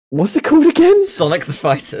What's it called again? Sonic the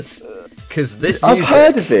Fighters. Because this I've music...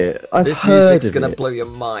 heard of it. This music's gonna blow your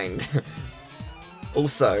mind.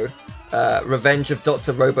 Also, Revenge of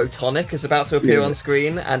Dr. Robotonic is about to appear on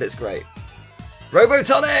screen, and it's great.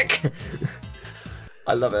 Robotonic!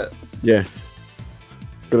 I love it. Yes.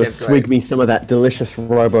 Gonna swig me some of that delicious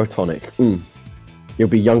Robotonic. You'll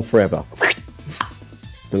be young forever.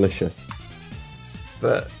 Delicious.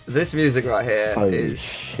 But this music right here is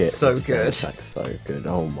so good. So good.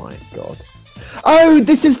 Oh my god. Oh,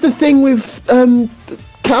 this is the thing with the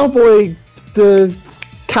cowboy, the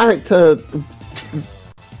character.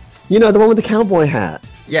 You know, the one with the cowboy hat.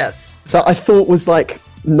 Yes. So I thought was like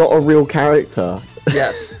not a real character.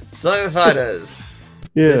 Yes. Sonic the Fighters.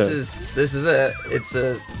 Yeah. This is it. It's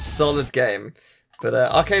a solid game. But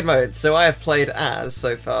arcade mode. So I have played as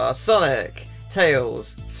so far Sonic,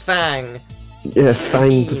 Tails, Fang. Yeah,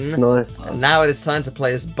 Fang the sniper. And now it is time to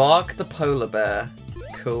play as Bark the polar bear.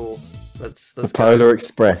 Cool. Let's the Polar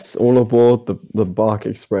Express. All aboard the Bark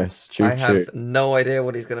Express. Choo I have no idea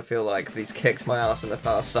what he's going to feel like, but he's kicked my ass in the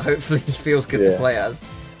past, so hopefully he feels good to play as.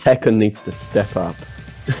 Tekken needs to step up.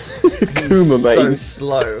 He's so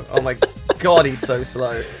slow. Oh my god, he's so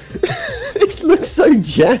slow. This looks so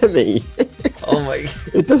jammy. Oh my...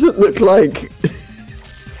 It doesn't look like...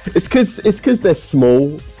 It's because they're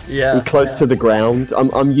small. Yeah. And close to the ground.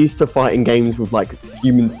 I'm used to fighting games with like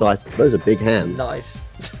human-sized... Those are big hands. Nice.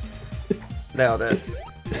 Nailed it.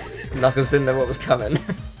 Knuckles didn't know what was coming.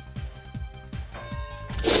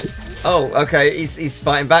 Oh, okay. He's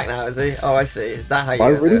fighting back now, is he? Oh, I see. Is that how you? I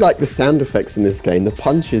really like the sound effects in this game. The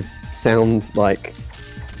punches sound like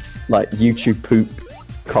YouTube poop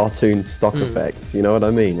cartoon stock effects. You know what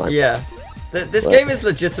I mean? Like, yeah. This game is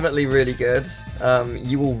legitimately really good.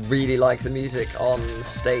 You will really like the music on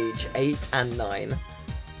stage 8 and 9.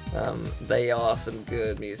 They are some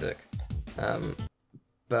good music.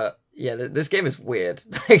 But yeah, this game is weird.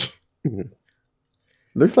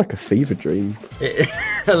 Looks like a fever dream.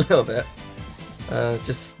 A little bit.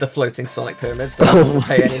 Just the floating Sonic pyramids. Don't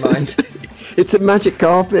pay any mind. It's a magic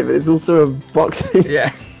carpet, but it's also a boxing.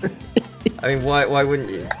 Yeah. I mean, why wouldn't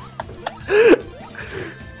you?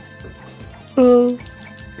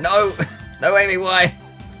 No! No, Amy, why?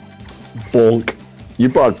 Bonk. You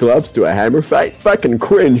brought gloves to a hammer fight? Fucking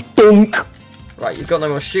cringe. Dunk! Right, you've got no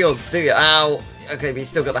more shields, do you? Ow! Okay, but you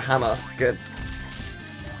still got the hammer. Good.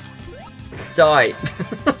 Die!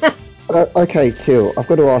 Okay, Teal, I've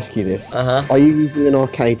got to ask you this. Are you using an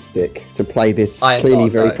arcade stick to play this clearly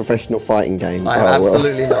very professional fighting game? I am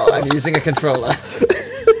absolutely not. I'm using a controller.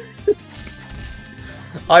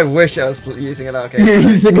 I wish I was using an arcade stick. You're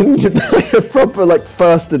using a proper, like,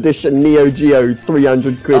 first edition Neo Geo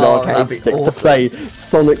 300 quid arcade stick to play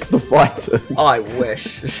Sonic the Fighters. I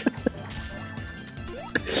wish.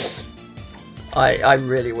 I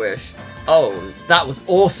really wish. Oh, that was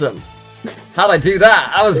awesome. How'd I do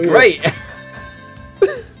that? That was great.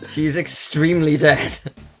 She's extremely dead.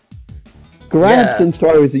 Grabs and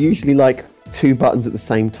throws are usually like 2 buttons at the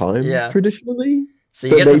same time, traditionally. So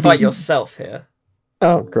you get to fight yourself here.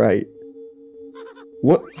 Oh, great.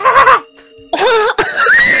 What? What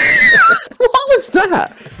was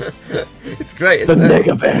that? It's great, The isn't it?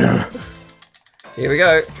 Nega Bear. Here we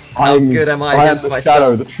go. How good am I against myself?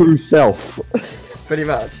 Shadow, the true self. Pretty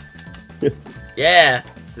much. Yeah,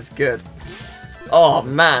 this is good. Oh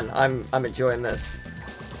man, I'm enjoying this.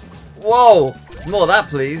 Whoa, more of that,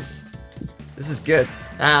 please. This is good.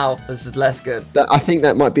 Ow, this is less good. I think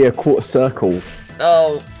that might be a quarter circle.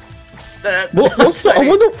 Oh. What's that? I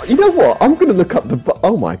wonder. You know what? I'm gonna look up the.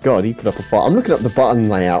 Oh my god, he put up a fight. I'm looking up the button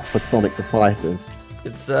layout for Sonic the Fighters.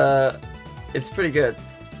 It's pretty good.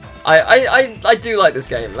 I do like this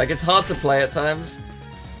game. Like, it's hard to play at times,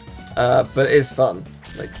 but it is fun.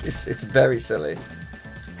 Like, it's very silly.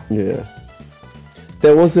 Yeah.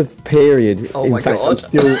 There was a period. Oh in my fact, god.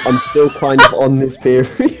 I'm still kind of on this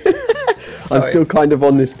period. I'm still kind of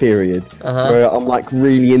on this period where I'm like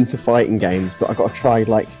really into fighting games, but I've got to try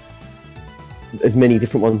like as many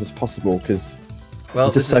different ones as possible because. Well,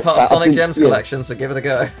 this is part of Sonic Gems collection, so give it a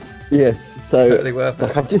go. Yes, so totally worth it.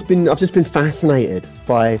 Like, I've just been fascinated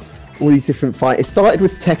by all these different fights. It started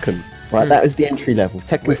with Tekken, right? That was the entry level.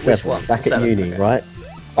 Tekken 7 back at uni, right?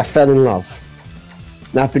 I fell in love.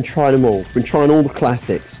 Now I've been trying them all. Been trying all the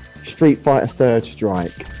classics. Street Fighter Third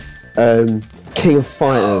Strike, King of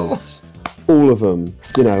Fighters, all of them.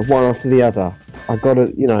 You know, one after the other. I got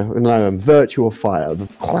to, Virtual Fighter, the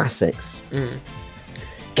classics.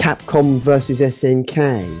 Capcom versus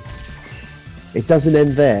SNK. It doesn't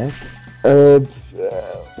end there.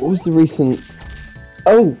 What was the recent?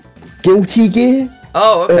 Oh, Guilty Gear.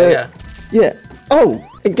 Oh, okay, yeah. Yeah. Oh,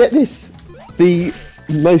 and get this. The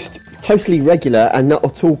most totally regular and not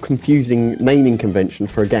at all confusing naming convention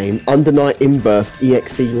for a game, Under Night In-Birth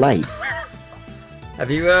EXE Late. Have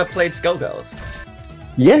you played Skullgirls?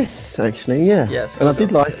 Yes, actually, yeah. Yes, and I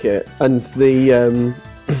did like it. And they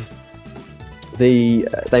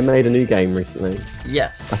made a new game recently.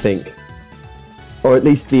 Yes. I think, or at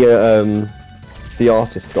least the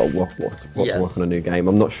artist got what to work on a new game.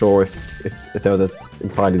 I'm not sure if they were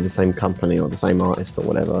entirely the same company or the same artist or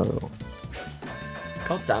whatever.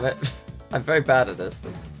 God damn it! I'm very bad at this.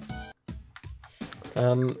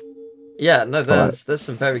 Yeah, no, there's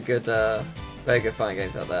some very good fighting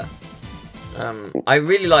games out there. I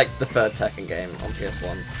really like the third Tekken game on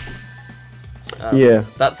PS1. Yeah,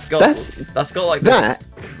 that's got like that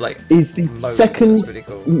this, like is the second really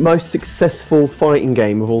cool. most successful fighting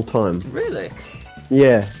game of all time. Really?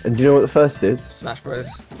 Yeah, and do you know what the first is? Smash Bros.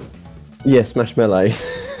 Yeah, Smash Melee.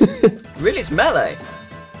 Really, it's Melee?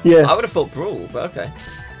 Yeah. I would have thought Brawl, but okay.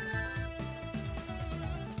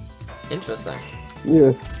 Interesting.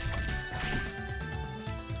 Yeah.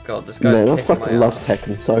 God, this guy's Man, I kicking fucking my love ass.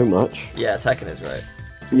 Tekken so much. Yeah, Tekken is great.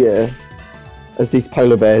 Yeah. As these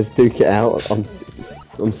polar bears duke it out, I'm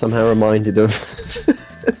somehow reminded of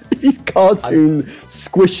these cartoon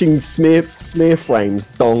squishing smear frames.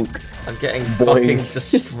 Donk. I'm getting Boing. fucking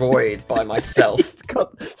destroyed by myself. It's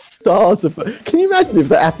got stars of. Can you imagine if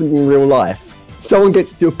that happened in real life? Someone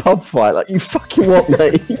gets to a pub fight, like, you fucking what,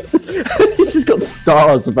 mate? He's just got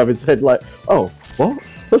stars above his head, like, oh, what?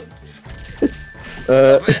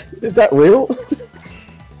 Stop it. Is that real?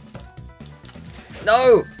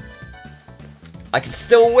 No! I can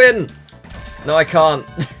still win! No, I can't.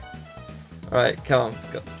 Alright, come on.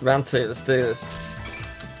 Round 2, let's do this.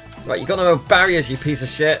 Right, you got no more barriers, you piece of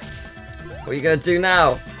shit. What are you gonna do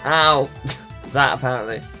now? Ow! That,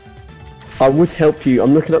 apparently. I would help you.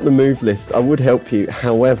 I'm looking up the move list. I would help you.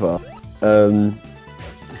 However,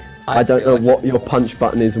 I don't know what your punch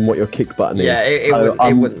button is and what your kick button is. Yeah,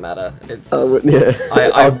 it wouldn't matter. It's.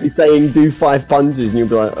 I'd be saying do 5 punches, and you'd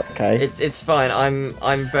be like, okay. It's fine.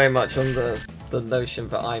 I'm very much on the notion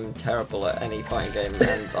that I'm terrible at any fighting game,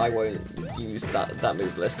 and I won't use that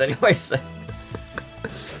move list anyway. So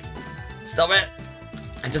stop it!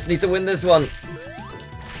 I just need to win this one.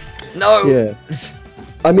 No. Yeah.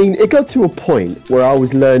 I mean, it got to a point where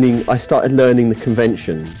I started learning the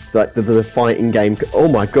convention, like the fighting game. Oh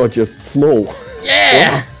my god, you're small.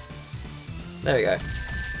 Yeah! There we go.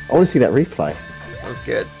 I want to see that replay. That was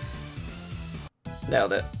good.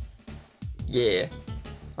 Nailed it. Yeah.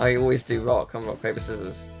 I always do rock. I'm rock, paper,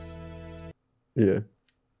 scissors. Yeah.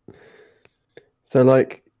 So,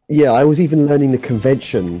 like, yeah, I was even learning the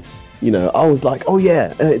conventions. You know, I was like, oh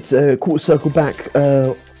yeah, it's a quarter circle back,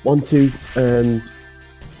 1, 2,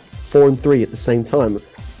 4 and 3 at the same time,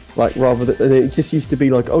 like rather than and it just used to be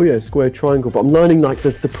like, oh yeah, square, triangle. But I'm learning like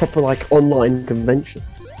the proper like online conventions,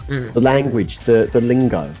 the language, the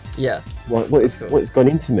lingo. Yeah. What's gone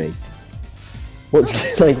into me?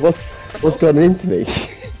 What's gone into me?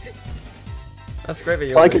 That's great. That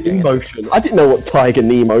you're Tiger knee motion. I didn't know what tiger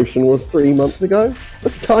knee motion was 3 months ago.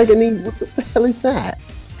 What's tiger knee? What the hell is that?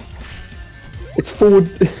 It's forward.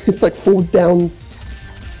 It's like forward down,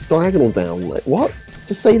 diagonal down. Like what?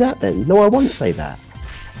 Just say that then. No, I won't say that.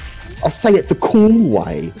 I'll say it the cool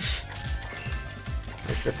way.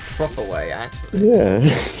 Like the proper way, actually. Yeah.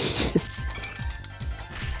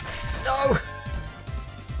 No!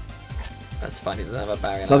 That's funny, he doesn't have a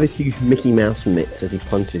barrier. Love his huge Mickey Mouse mitts as he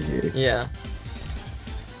punches you. Yeah.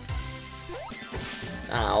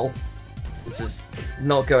 Ow. This is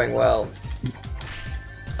not going well.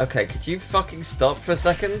 Okay, could you fucking stop for a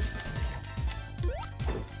second?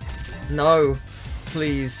 No.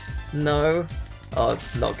 Please. No. Oh,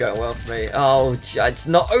 it's not going well for me. Oh, it's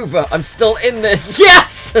not over. I'm still in this.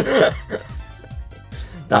 Yes! That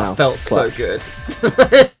Wow, felt so clutch. good.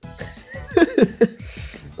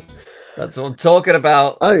 That's what I'm talking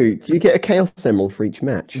about. Oh, do you get a Chaos Emerald for each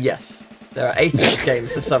match? Yes. There are 8 in this game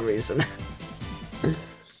for some reason.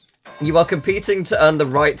 You are competing to earn the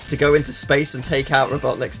right to go into space and take out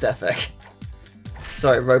Robotnik's Death Egg.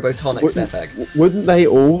 Sorry, Robotonic's Death Egg. Wouldn't they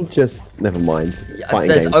all just... Never mind. Yeah,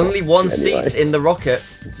 there's only one seat in the rocket.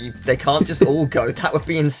 They can't just all go. That would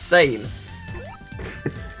be insane.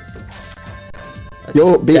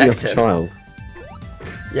 You're beating up a child.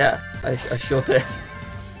 Yeah, I sure did.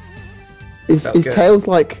 Is Tails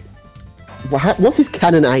like... What's his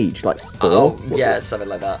canon age? Like 4? Oh, yeah, something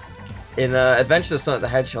like that. In Adventures of Sonic the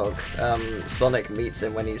Hedgehog, Sonic meets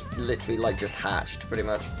him when he's literally like just hatched, pretty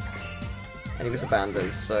much, and he was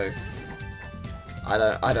abandoned. So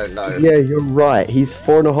I don't know. Yeah, you're right. He's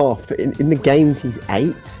 4.5, but in the games he's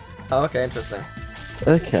 8. Oh, okay, interesting.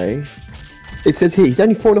 Okay. It says here, he's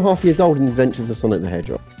only 4.5 years old in Adventures of Sonic the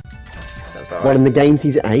Hedgehog. Sounds about While right. in the games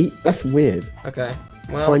he's 8? That's weird. Okay.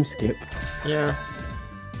 Well, Time skip. yeah.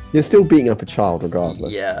 You're still beating up a child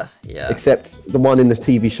regardless. Yeah, yeah. Except the one in the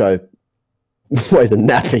TV show wears a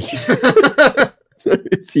nappy. So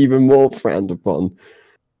it's even more frowned upon.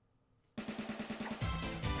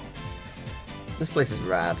 This place is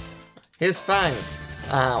rad. Here's Fang.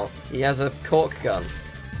 Ow. He has a cork gun.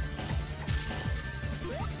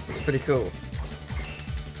 It's pretty cool.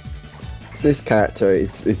 This character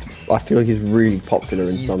is I feel like he's really popular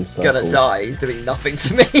in some circles. He's gonna die. He's doing nothing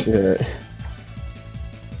to me. Yeah.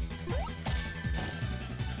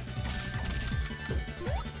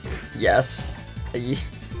 Yes.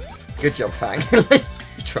 Good job, Fang.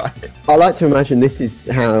 You tried. I like to imagine this is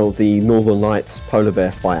how the Northern Lights polar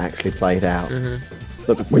bear fight actually played out.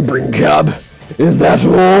 Look, we bring cub. Is that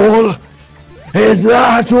all? Is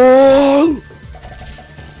that all?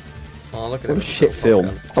 Oh, look at What him. a shit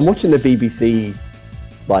film. I'm watching the BBC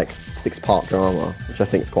like 6-part drama, which I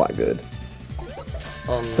think is quite good.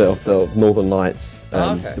 On... The Northern Lights.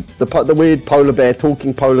 Oh, okay. The weird polar bear,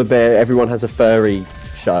 talking polar bear. Everyone has a furry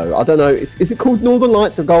show. I don't know. Is it called Northern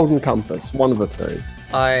Lights or Golden Compass? One of the two.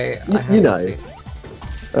 I You know. seen,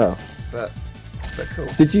 Oh. but cool.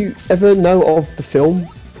 Did you ever know of the film?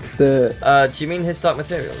 Do you mean His Dark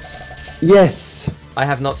Materials? Yes. I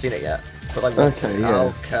have not seen it yet, but I want Okay, to. yeah.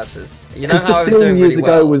 Oh, curses. You know Because how I the was film doing years really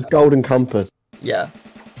ago well? was Golden Compass. Yeah.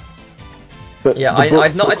 But Yeah, the books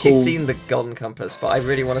I've not were actually called- seen the Golden Compass, but I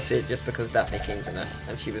really want to see it just because Daphne King's in it,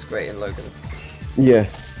 and she was great in Logan. Yeah.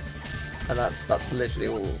 And that's literally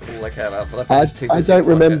all I care about. But I've been just too I busy don't to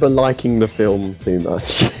watch remember it. liking the film too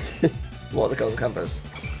much. What, the Golden Compass?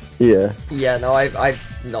 Yeah. Yeah, no, I've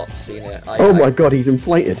not seen it. Oh my god, he's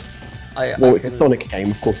inflated. I Well, it's a couldn't- Sonic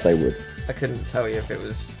game, of course they would. I couldn't tell you if it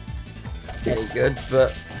was any good,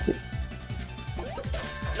 but...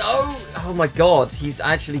 No! Oh my god, he's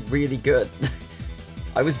actually really good.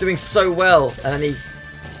 I was doing so well, and then he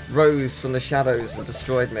rose from the shadows and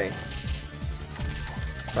destroyed me.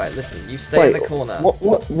 Right, listen, you stay in the corner.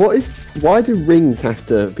 What is... Why do rings have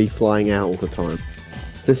to be flying out all the time?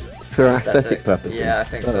 Just for aesthetic purposes? Yeah, I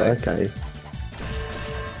think oh, so. Okay.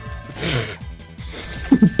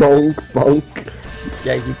 Bonk, bonk.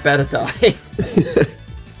 Yeah, you better die.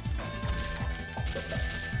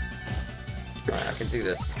 Right, I can do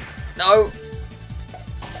this. No!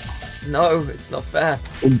 No, it's not fair.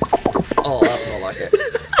 Oh, that's not like it.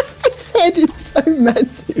 His head is so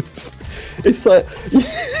massive. It's like...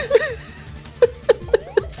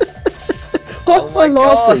 Why Oh am my I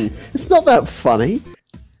laughing? It's not that funny.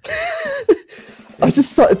 I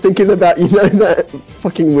just started thinking about, you know, that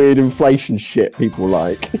fucking weird inflation shit people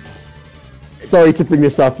like. Sorry to bring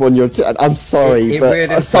this up on your chat. I'm sorry,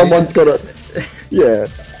 but someone's got to... Yeah.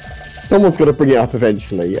 Someone's got to bring it up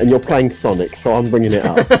eventually, and you're playing Sonic, so I'm bringing it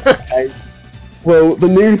up. Okay? Well, the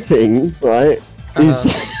new thing, right,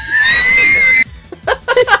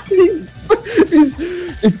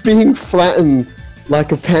 is being flattened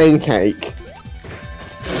like a pancake.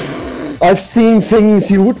 I've seen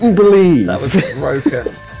things you wouldn't believe. That was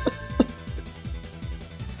broken.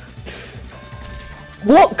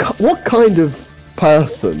 What kind of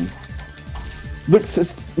person looks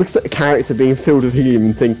at a character being filled with helium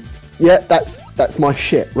and thinks, yeah, that's my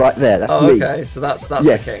shit right there. That's me. Okay, so that's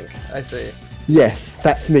Yes. the kink. I see. Yes,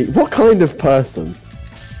 that's me. What kind of person?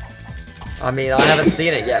 I mean, I haven't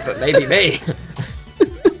seen it yet, but maybe me.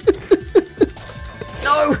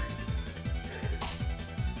 No!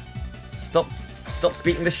 Stop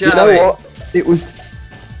beating the shit You out of me. know what? It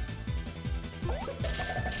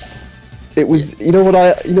was. You know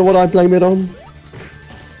what I blame it on?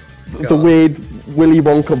 Go The on. weird Willy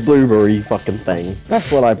Wonka blueberry fucking thing.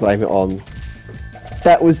 That's what I blame it on.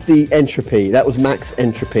 That was the entropy. That was max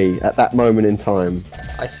entropy at that moment in time.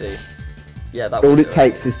 I see. Yeah, that All was it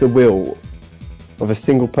takes is the will of a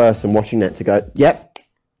single person watching that to go, yep,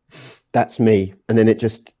 that's me. And then it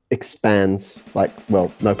just expands, like,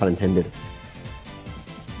 well, no pun intended.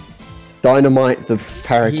 Dynamite the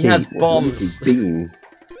parakeet. He has bombs. Bean.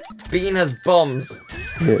 Bean has bombs.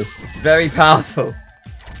 Yeah. It's very powerful.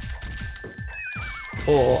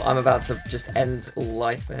 Or I'm about to just end all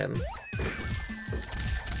life for him.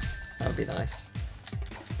 That would be nice.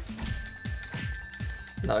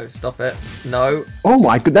 No, stop it. No. Oh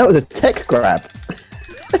my god, that was a tech grab.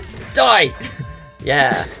 Die!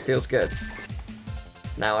 Yeah, feels good.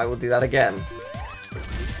 Now I will do that again.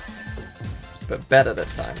 But better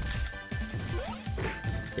this time.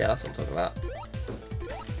 Yeah, that's what I'm talking about.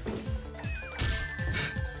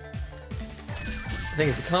 The thing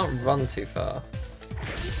is, you can't run too far.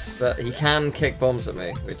 but he can kick bombs at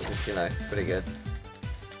me, which is, you know, pretty good.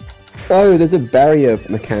 Oh, there's a barrier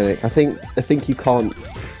mechanic. I think you can't.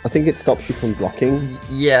 I think it stops you from blocking.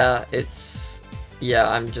 Yeah, it's. Yeah,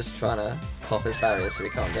 I'm just trying to pop his barrier so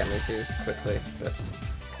he can't get me too quickly. But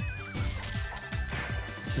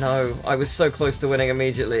no, I was so close to winning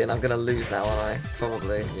immediately, and I'm gonna lose now, aren't I?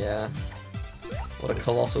 Probably. Yeah. What a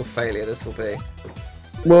colossal failure this will be.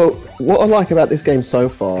 Well, what I like about this game so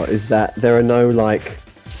far is that there are no like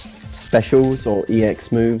specials or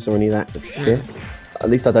EX moves or any of that shit. At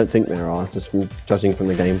least I don't think there are, just from judging from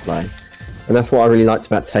the gameplay. And that's what I really liked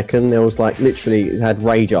about Tekken. There was like literally it had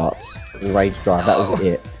rage arts and rage drive. That was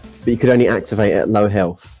it. But you could only activate it at low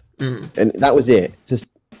health, and that was it. Just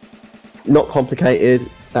not complicated.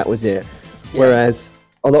 That was it. Yeah. Whereas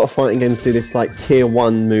a lot of fighting games do this like tier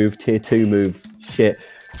 1 move, tier 2 move shit.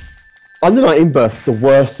 Under Night In-Birth is the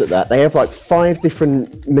worst at that. They have like 5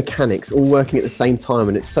 different mechanics all working at the same time,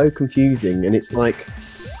 and it's so confusing. And it's like,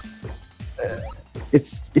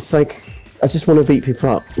 it's like I just want to beat people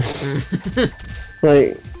up.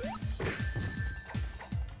 Like,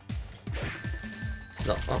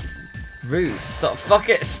 stop! Oh, rude! Stop! Fuck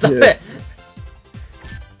it! Stop it!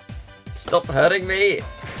 Stop hurting me!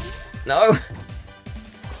 No!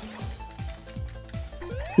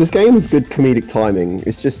 This game has good comedic timing.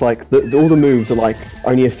 It's just like all the moves are like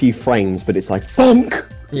only a few frames, but it's like bonk.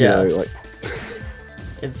 Yeah. You know, like...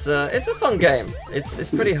 It's a fun game. It's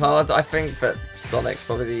pretty hard. I think that Sonic's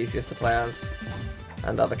probably the easiest to play as,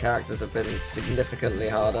 and other characters have been significantly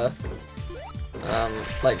harder.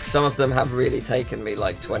 Like some of them have really taken me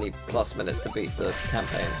like 20+ minutes to beat the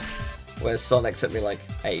campaign, whereas Sonic took me like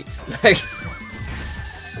 8. Like,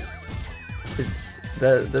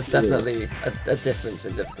 there's definitely a difference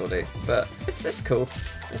in difficulty, but it's cool.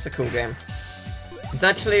 It's a cool game. It's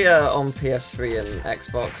actually on PS3 and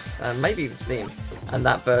Xbox, and maybe even Steam, and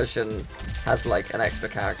that version has like an extra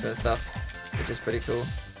character and stuff, which is pretty cool.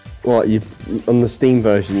 What, you on the Steam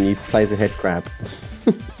version you play as a head crab?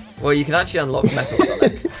 Well, you can actually unlock Metal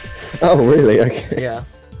Sonic. Oh really? Okay. Yeah.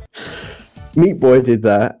 Meat Boy did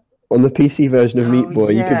that. On the PC version of Meat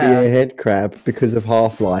Boy, yeah. you could be a head crab because of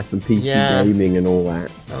Half-Life and PC gaming and all that.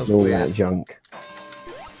 That junk.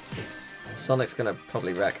 Sonic's gonna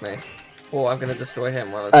probably wreck me. Or I'm gonna destroy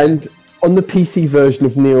him. And on the PC version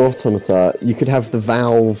of Nier Automata, you could have the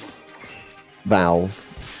Valve.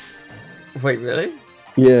 Wait, really?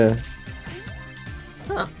 Yeah.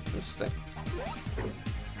 Huh, interesting.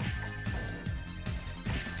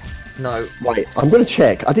 No. Wait, I'm gonna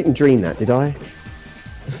check. I didn't dream that, did I?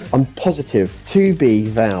 I'm positive. 2B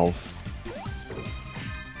Valve.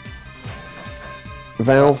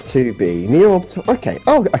 Valve 2B. Nier Automata. Okay.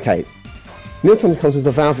 Oh, okay. Nier Automata comes with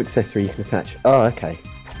the Valve accessory you can attach. Oh, okay.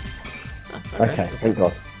 Okay, thank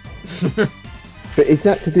God. But is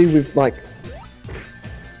that to do with like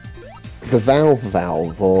the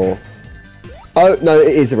Valve or? Oh no,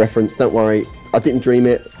 it is a reference. Don't worry. I didn't dream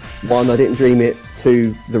it. 1, I didn't dream it.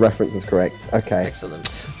 2, the reference is correct. Okay.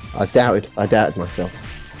 Excellent. I doubted myself.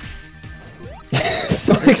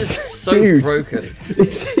 This is so huge. broken.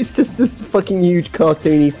 It's just this fucking huge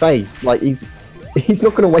cartoony face. Like he's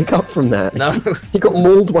not gonna wake up from that. No. He got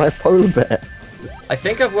mauled by a polar bear. I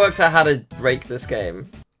think I've worked out how to break this game,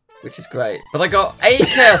 which is great. But I got 8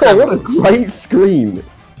 Chaos Oh, what a Emeralds. great screen!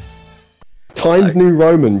 Times New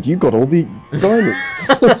Roman, you got all the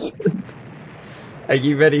diamonds. Are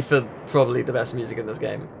you ready for probably the best music in this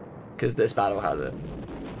game? Because this battle has it.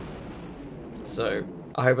 So,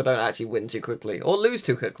 I hope I don't actually win too quickly, or lose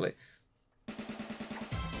too quickly.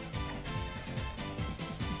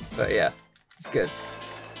 But yeah, it's good.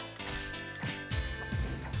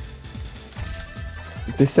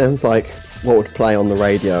 This sounds like what would play on the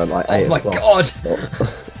radio at like 8 o'clock. Oh my god!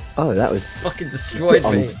 Oh, that was fucking destroyed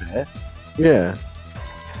me. Unfair. Yeah.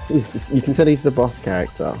 You can tell he's the boss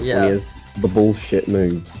character when he has the bullshit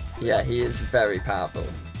moves. Yeah, he is very powerful.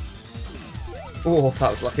 Oh,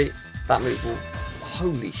 that was lucky. That move will...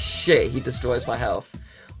 Holy shit, he destroys my health.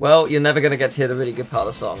 Well, you're never going to get to hear the really good part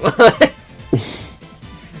of the song.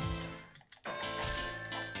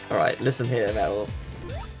 Alright, listen here, Metal.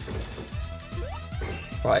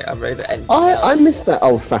 Right, I'm ready to end. I miss that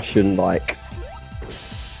old-fashioned, like,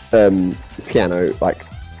 piano, like,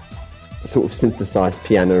 sort of synthesized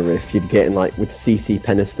piano riff you'd get in, like, with C.C.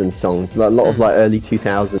 Peniston songs. Like, a lot of, like, early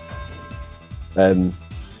 2000s,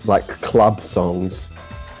 like, club songs.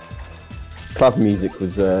 Club music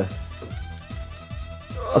was, I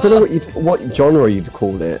don't know what genre you'd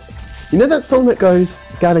call it. You know that song that goes,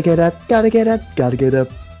 gotta get up, gotta get up, gotta get up?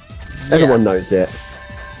 Everyone knows it.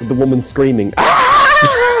 With the woman screaming,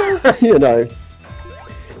 ah! You know.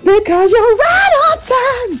 Because you're right on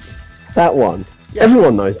time! That one. Yes.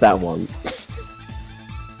 Everyone knows that one.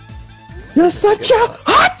 You're such a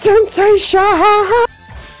hot temptation.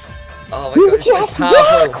 Oh my You god, it's just so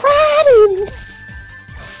powerful. walk right in.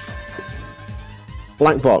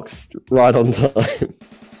 Black box, right on time.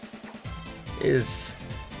 Is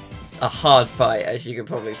a hard fight, as you can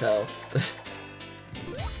probably tell.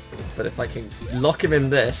 But if I can lock him in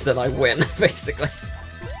this, then I win, basically.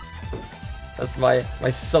 That's my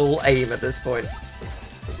sole aim at this point.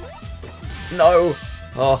 No!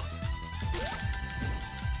 Oh.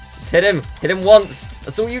 Just hit him! Hit him once!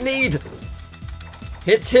 That's all you need!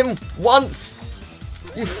 Hit him once!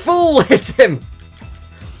 You fool! Hit him!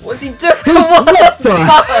 What's he doing? What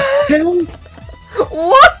the fuck?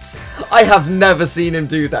 What? I have never seen him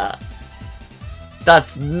do that.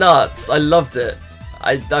 That's nuts. I loved it.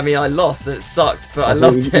 I mean, I lost and it sucked, but I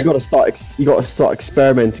loved it. You gotta start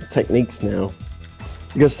experimenting techniques now.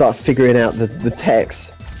 You gotta start figuring out the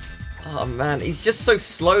techs. Oh man, he's just so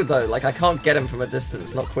slow though. Like I can't get him from a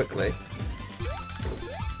distance, not quickly.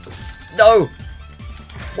 No!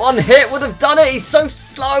 One hit would have done it. He's so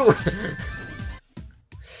slow.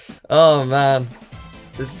 Oh man,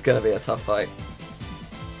 this is gonna be a tough fight.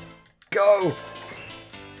 Go!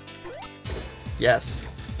 Yes.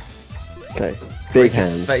 Okay. Big Break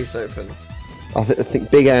hands. his face open. I think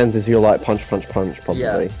big hands is your like punch, probably.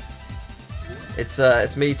 Yeah.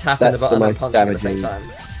 It's me tapping the button and punching at the same time.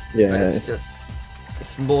 Yeah. But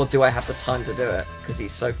it's more, do I have the time to do it? Because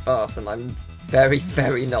he's so fast and I'm very,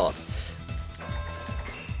 very not.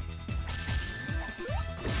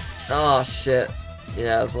 Oh shit.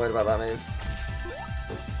 Yeah, I was worried about that move.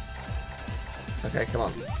 Okay, come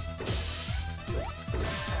on.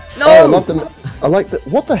 No! Oh, I love them. I like that.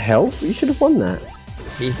 What the hell? You should have won that.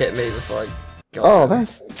 He hit me before I got Oh, to him.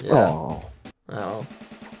 that's. Yeah. Oh. Oh.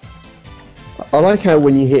 I like how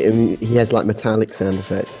when you hit him, he has like metallic sound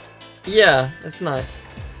effects. Yeah, it's nice.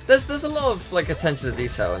 There's a lot of like attention to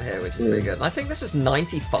detail in here, which is pretty good. And I think this was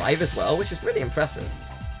 95 as well, which is really impressive.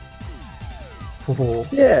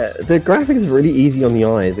 Yeah, the graphics are really easy on the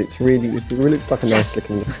eyes. It really looks like a nice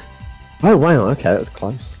looking. Oh wow, okay, that was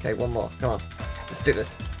close. Okay, one more. Come on, let's do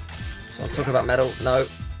this. So I'm talking about metal. No,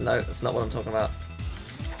 that's not what I'm talking about.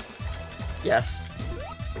 Yes.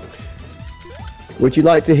 Would you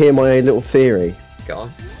like to hear my little theory? Go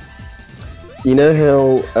on. You know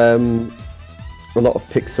how a lot of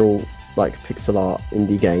pixel art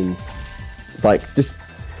indie games, like just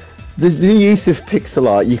the use of pixel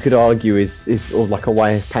art, you could argue is like a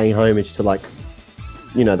way of paying homage to, like,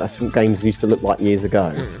 you know, that's what games used to look like years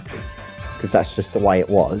ago, because that's just the way it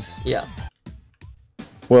was. Yeah.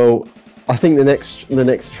 Well, I think the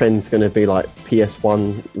next trend's going to be like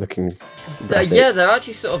PS1 looking. Yeah, there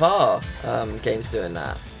actually sort of are games doing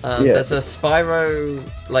that. There's a Spyro,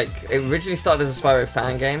 like, it originally started as a Spyro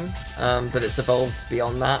fan game, but it's evolved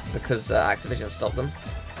beyond that because Activision stopped them.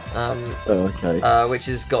 Okay. Which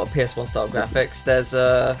has got PS1 style graphics. There's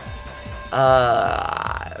a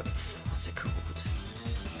what's it called?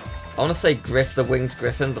 I want to say Griff the Winged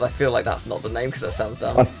Griffin, but I feel like that's not the name because that sounds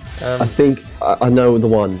dumb. I think I know the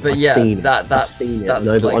one. But I've yeah, seen it. that's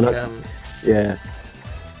like yeah.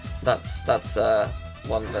 That's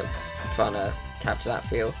one that's trying to capture that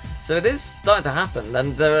feel. So it is starting to happen.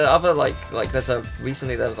 Then there are other like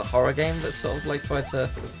recently there was a horror game that sort of like tried to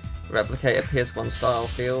replicate a PS1 style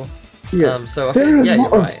feel. Yeah. So I there think, are yeah, a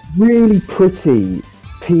lot you're of right. really pretty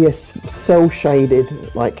cell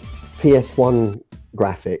shaded like PS1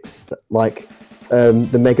 graphics, like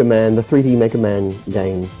the Mega Man, the 3D Mega Man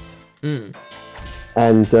games, and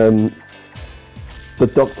the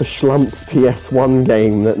Dr. Schlump PS1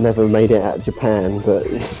 game that never made it out of Japan, but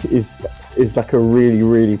is like a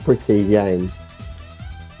really pretty game.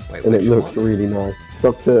 Wait, and it looks one? really nice.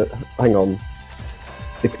 Hang on.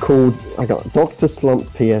 It's called, I got Dr. Slump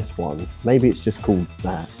PS1. Maybe it's just called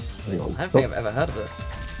that. Hang on. I don't think I've ever heard of this.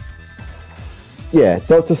 Yeah,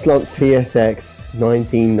 Dr. Slump PSX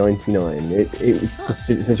 1999.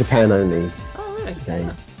 It's a Japan only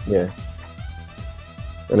game. Yeah.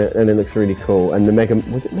 And it looks really cool. And the Mega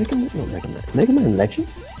Man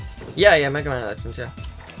Legends? Yeah, Mega Man Legends, yeah.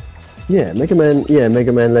 Yeah, Mega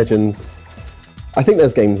Man Legends. I think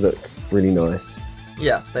those games look really nice.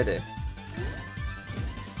 Yeah, they do.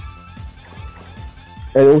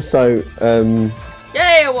 And also,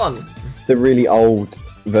 Yay, I won! the really old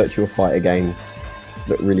Virtua Fighter games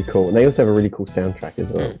look really cool. And they also have a really cool soundtrack as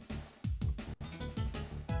well.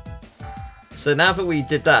 So now that we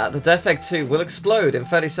did that, the Death Egg 2 will explode in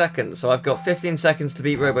 30 seconds, so I've got 15 seconds to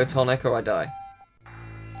beat Robotonic or I die.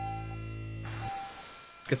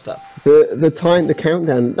 Good stuff. The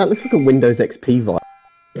countdown, that looks like a Windows XP vibe.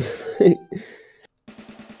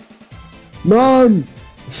 Mum!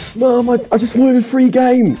 Mum, I just wanted a free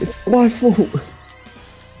game. It's not my fault.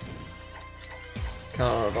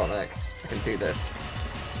 Come on, Robotnik. I can do this.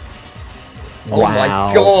 Wow. Oh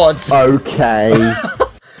my god! Okay.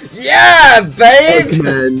 Yeah, babe!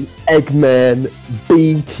 Eggman,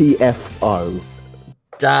 BTFO.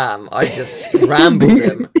 Damn, I just scrambled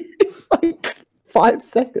him. Like 5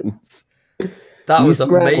 seconds. That was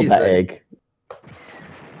amazing. That egg.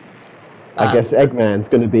 I guess Eggman's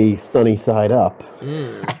going to be sunny side up.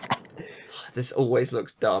 This always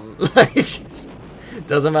looks dumb. Like, it just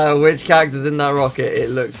doesn't matter which character's in that rocket, it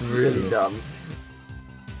looks really dumb.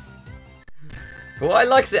 But what I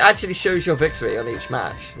like is it actually shows your victory on each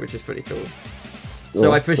match, which is pretty cool.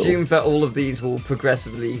 So I presume that all of these will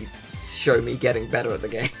progressively show me getting better at the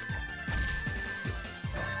game.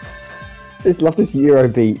 I just love this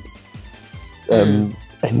Eurobeat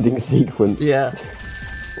ending sequence. Yeah.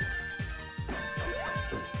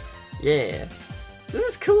 Yeah. This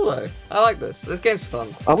is cool though. I like this. This game's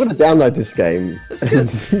fun. I'm gonna download this game. It's good.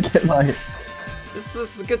 Get my This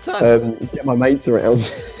is a good time. get my mates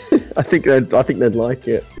around. I think they'd like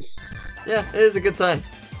it. Yeah, it is a good time.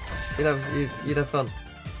 You'd have fun.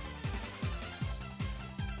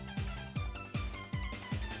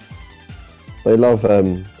 They love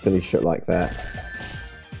silly shit like that.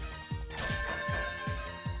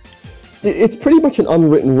 It's pretty much an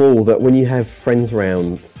unwritten rule that when you have friends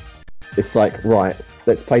around, it's like, right,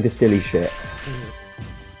 let's play the silly shit.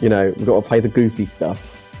 You know, we've got to play the goofy stuff.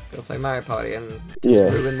 Gotta play Mario Party and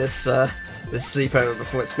just ruin this this sleepover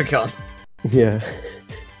before it's begun. Yeah.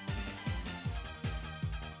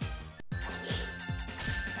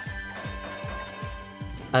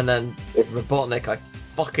 And then Robotnik, I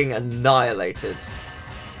fucking annihilated.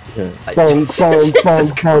 Yeah. Bonk, bonk,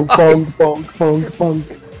 bonk, bonk, bonk, bonk, bonk.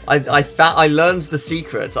 I learned the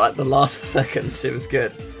secret at the last second. It was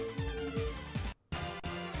good.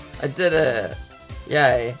 I did it.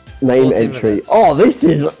 Yay. Name entry. Minutes. Oh, this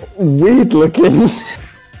is weird looking.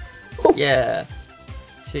 Yeah.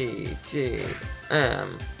 TGM.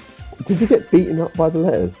 Did you get beaten up by the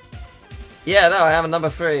letters? Yeah, no, I am a number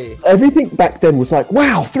 3. Everything back then was like,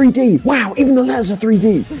 wow, 3D. Wow, even the letters are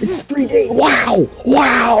 3D. It's 3D. Wow,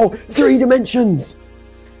 wow, 3 dimensions.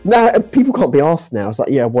 Now people can't be asked now. It's like,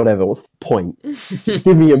 yeah, whatever. What's the point? Just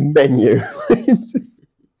give me a menu.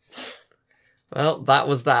 Well, that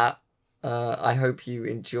was that. I hope you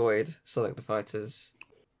enjoyed Sonic the Fighters.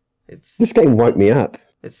 This game woke me up.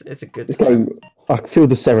 It's a good time. I feel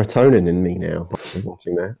the serotonin in me now.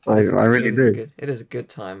 Watching that, I really do. It is a good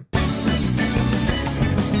time.